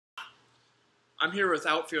I'm here with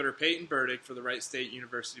outfielder Peyton Burdick for the Wright State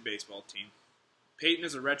University baseball team. Peyton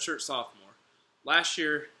is a redshirt sophomore. Last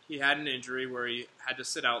year, he had an injury where he had to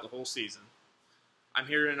sit out the whole season. I'm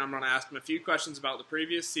here and I'm going to ask him a few questions about the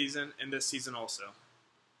previous season and this season also.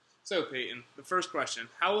 So, Peyton, the first question,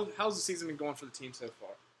 how's the season been going for the team so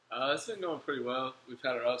far? It's been going pretty well. We've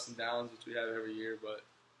had our ups and downs, which we have every year, but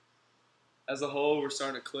as a whole, we're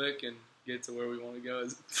starting to click and get to where we want to go.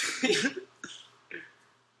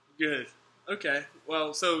 Good. Okay.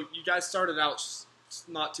 Well, so you guys started out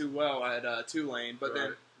not too well at Tulane, but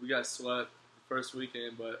then we got swept the first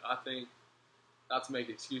weekend. But I think, not to make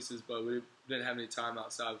excuses, but we didn't have any time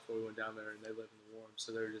outside before we went down there, and they live in the warm,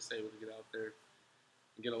 so they were just able to get out there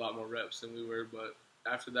and get a lot more reps than we were. But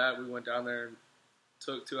after that, we went down there and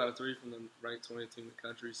took 2 out of 3 from the ranked 20th team in the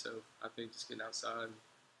country. So I think just getting outside,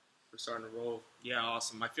 we're starting to roll. Yeah,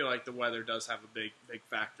 awesome. I feel like the weather does have a big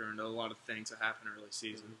factor into a lot of things that happen early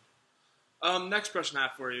season. Next question I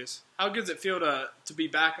have for you is, how good does it feel to be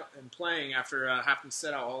back and playing after having to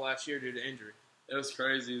sit out all last year due to injury? It was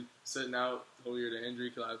crazy sitting out the whole year to injury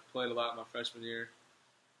because I played a lot my freshman year,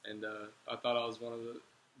 and I thought I was one of the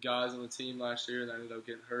guys on the team last year, and I ended up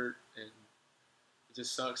getting hurt, and it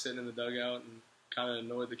just sucked sitting in the dugout and kind of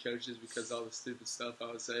annoyed the coaches because all the stupid stuff I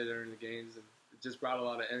would say during the games, and it just brought a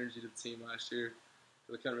lot of energy to the team last year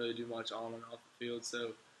because I couldn't really do much on and off the field.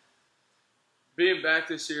 So being back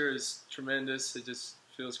this year is tremendous. It just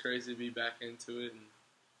feels crazy to be back into it and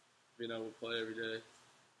being able to play every day.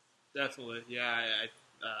 Definitely, yeah.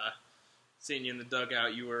 I seeing you in the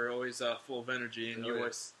dugout, you were always full of energy, and you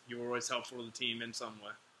were always helpful to the team in some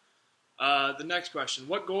way. The next question: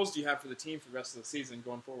 what goals do you have for the team for the rest of the season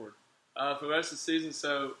going forward? For the rest of the season,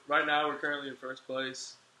 so right now we're currently in first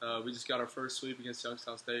place. We just got our first sweep against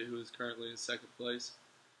Youngstown State, who is currently in second place.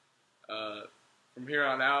 From here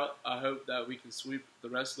on out, I hope that we can sweep the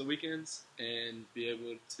rest of the weekends and be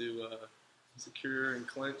able to secure and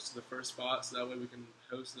clinch the first spot, so that way we can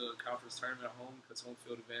host the conference tournament at home, because home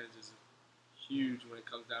field advantage is huge when it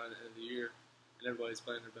comes down to the end of the year and everybody's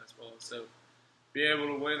playing their best ball. So being able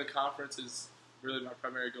to win the conference is really my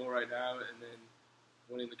primary goal right now, and then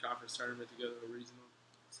winning the conference tournament to go to a regional.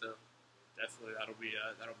 So definitely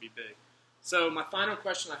that'll be big. So my final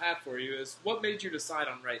question I have for you is, what made you decide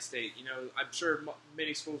on Wright State? You know, I'm sure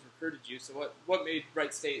many schools recruited you, so what made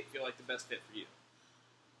Wright State feel like the best fit for you?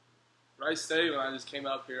 Wright State, when I just came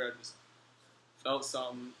up here, I just felt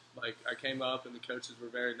something. Like, I came up and the coaches were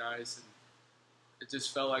very nice, and it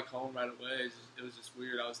just felt like home right away. It was just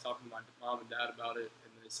weird. I was talking to my mom and dad about it,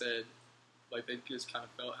 and they said, like, they just kind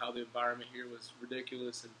of felt how the environment here was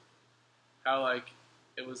ridiculous, and how, like,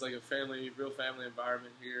 it was like a real family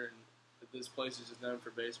environment here, and that this place is just known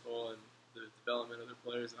for baseball and the development of their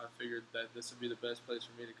players. And I figured that this would be the best place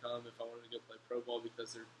for me to come if I wanted to go play pro ball,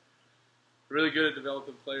 because they're really good at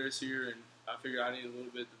developing players here, and I figured I needed a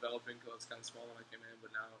little bit developing because I was kind of small when I came in,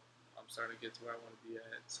 but now I'm starting to get to where I want to be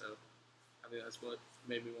at. So I think that's what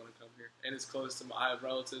made me want to come here. And it's close to I have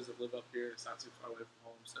relatives that live up here. It's not too far away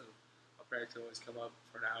from home, so my parents can always come up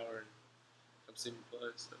for an hour and come see me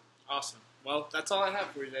play. So awesome. Well, that's all I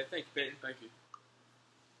have for you today. Thank you, Peyton. Thank you.